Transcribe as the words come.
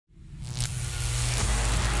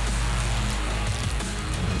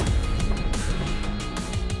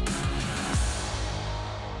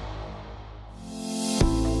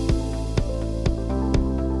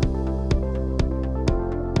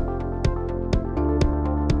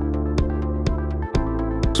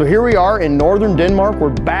So here we are in northern Denmark. We're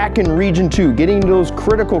back in Region 2, getting those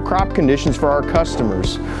critical crop conditions for our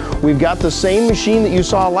customers. We've got the same machine that you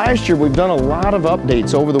saw last year. We've done a lot of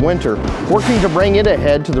updates over the winter, working to bring it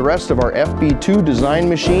ahead to the rest of our FB2 design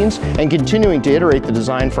machines and continuing to iterate the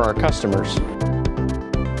design for our customers.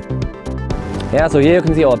 Yeah, so here you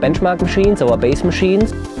can see our benchmark machines, our base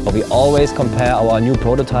machines. We always compare our new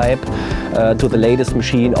prototype to the latest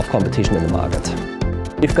machine of competition in the market.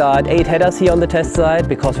 We've got 8 headers here on the test site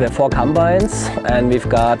because we have 4 combines, and we've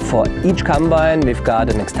got for each combine we've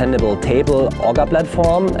got an extendable table auger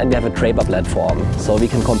platform and we have a draper platform, so we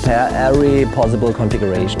can compare every possible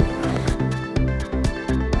configuration.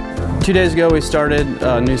 2 days ago we started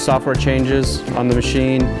new software changes on the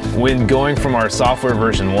machine. When going from our software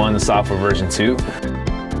version 1 to software version 2.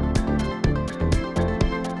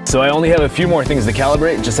 So I only have a few more things to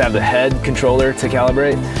calibrate, just have the head controller to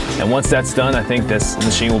calibrate. And once that's done, I think this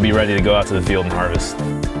machine will be ready to go out to the field and harvest.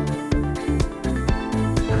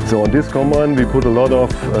 So on this combine we put a lot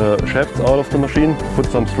of shafts out of the machine, put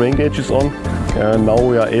some strain gauges on, and now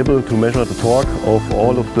we are able to measure the torque of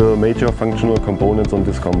all of the major functional components on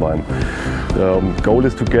this combine. The goal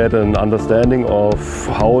is to get an understanding of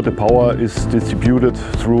how the power is distributed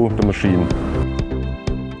through the machine.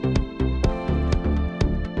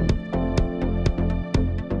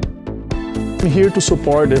 I'm here to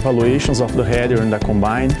support the evaluations of the header and the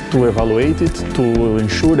combine, to evaluate it, to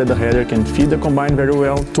ensure that the header can feed the combine very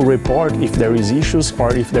well, to report if there is issues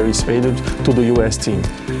or if there is failure to the US team.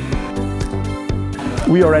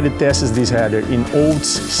 We already tested this header in oats,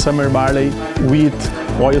 summer barley, wheat,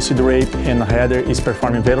 oilseed rape, and the header is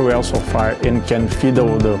performing very well so far and can feed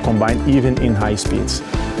the combine even in high speeds.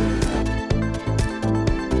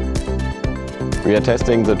 We are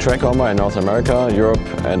testing the track combine in North America, Europe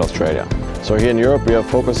and Australia. So here in Europe we are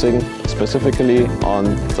focusing specifically on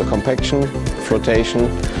the compaction, flotation,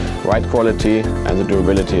 ride quality and the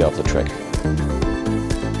durability of the track.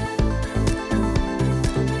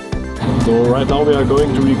 So right now we are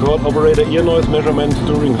going to record operator ear noise measurement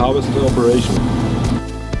during harvest operation.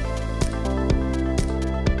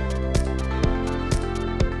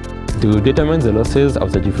 To determine the losses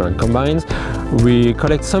of the different combines, we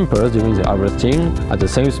collect samples during the harvesting at the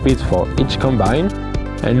same speed for each combine,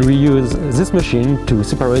 and we use this machine to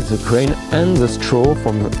separate the grain and the straw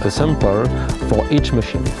from a sample for each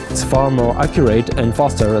machine. It's far more accurate and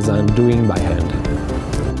faster than doing by hand.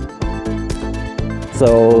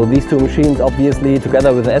 So these 2 machines obviously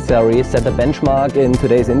together with the S-Series set a benchmark in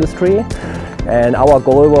today's industry, and our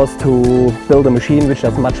goal was to build a machine which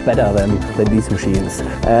does much better than these machines.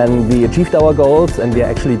 And we achieved our goals and we are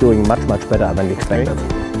actually doing much better than we expected.